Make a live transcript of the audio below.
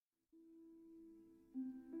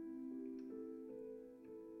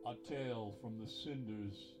A tale from the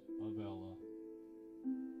cinders of Ella.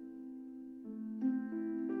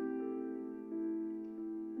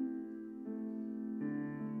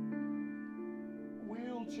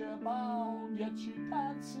 Wheelchair bound, yet she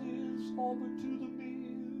dances over to the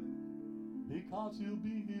mill, because he'll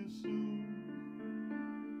be here soon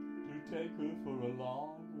to take her for a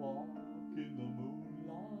long walk in the moonlight.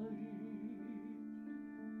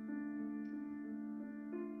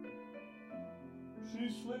 She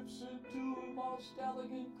slips into her most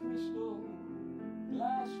elegant crystal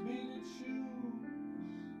glass-beaded shoes,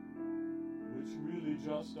 which really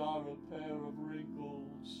just are a pair of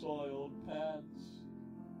wrinkled, soiled pants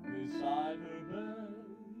beside her bed.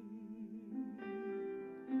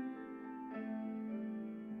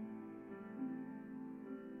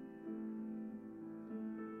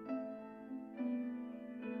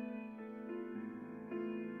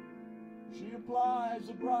 She applies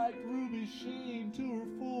a bright ruby sheen to her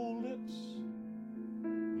full lips,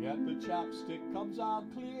 yet the chapstick comes out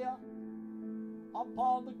clear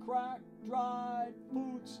upon the cracked, dried,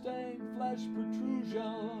 food-stained flesh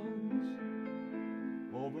protrusions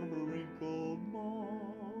over her wrinkled mouth.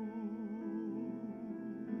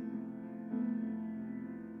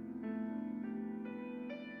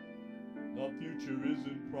 The future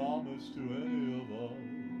isn't promised to any of us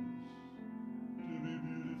to be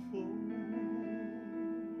beautiful.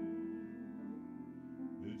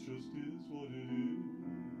 It just is what it is.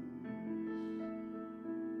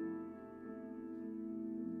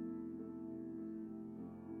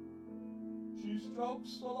 She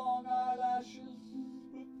strokes the long eyelashes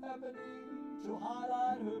with ebony to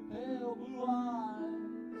highlight her pale blue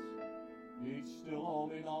eyes, each still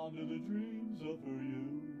holding on to the dreams of her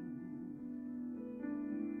youth.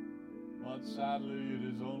 But sadly it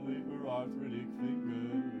is only her arthritic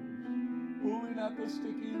fingers pulling at the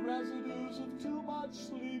sticky residues of too much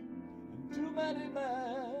sleep and too many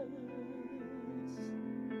meds.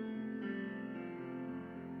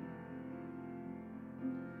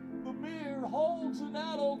 The mirror holds an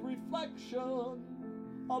adult reflection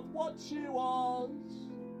of what she was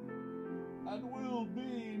and will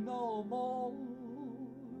be no more.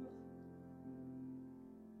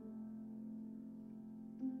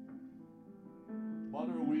 But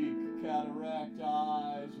her weak cataract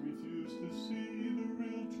eyes refuse to see the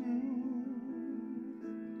real truth.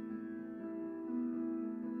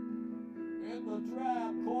 In the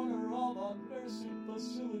drab corner of a nursing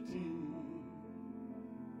facility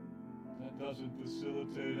that doesn't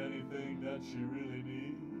facilitate anything that she really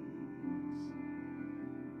needs,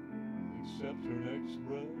 except her next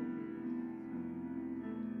breath.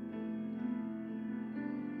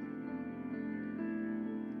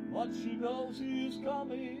 But she knows he is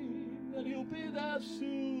coming, and he'll be there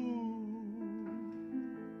soon.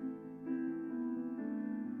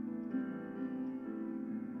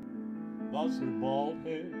 Thus her bald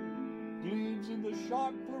head gleams in the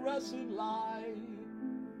sharp fluorescent light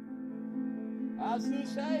as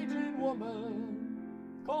this aging woman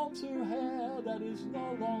combs her hair that is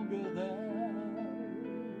no longer there.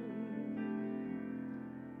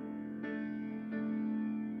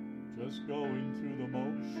 Just going through the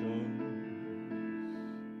motions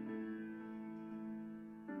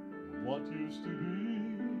of what used to be,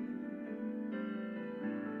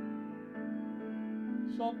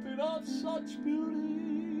 something of such beauty,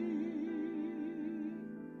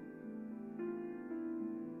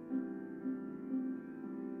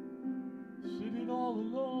 sitting all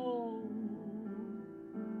alone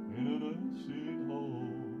in a nursing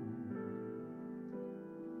home,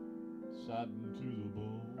 saddened to the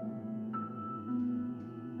bone.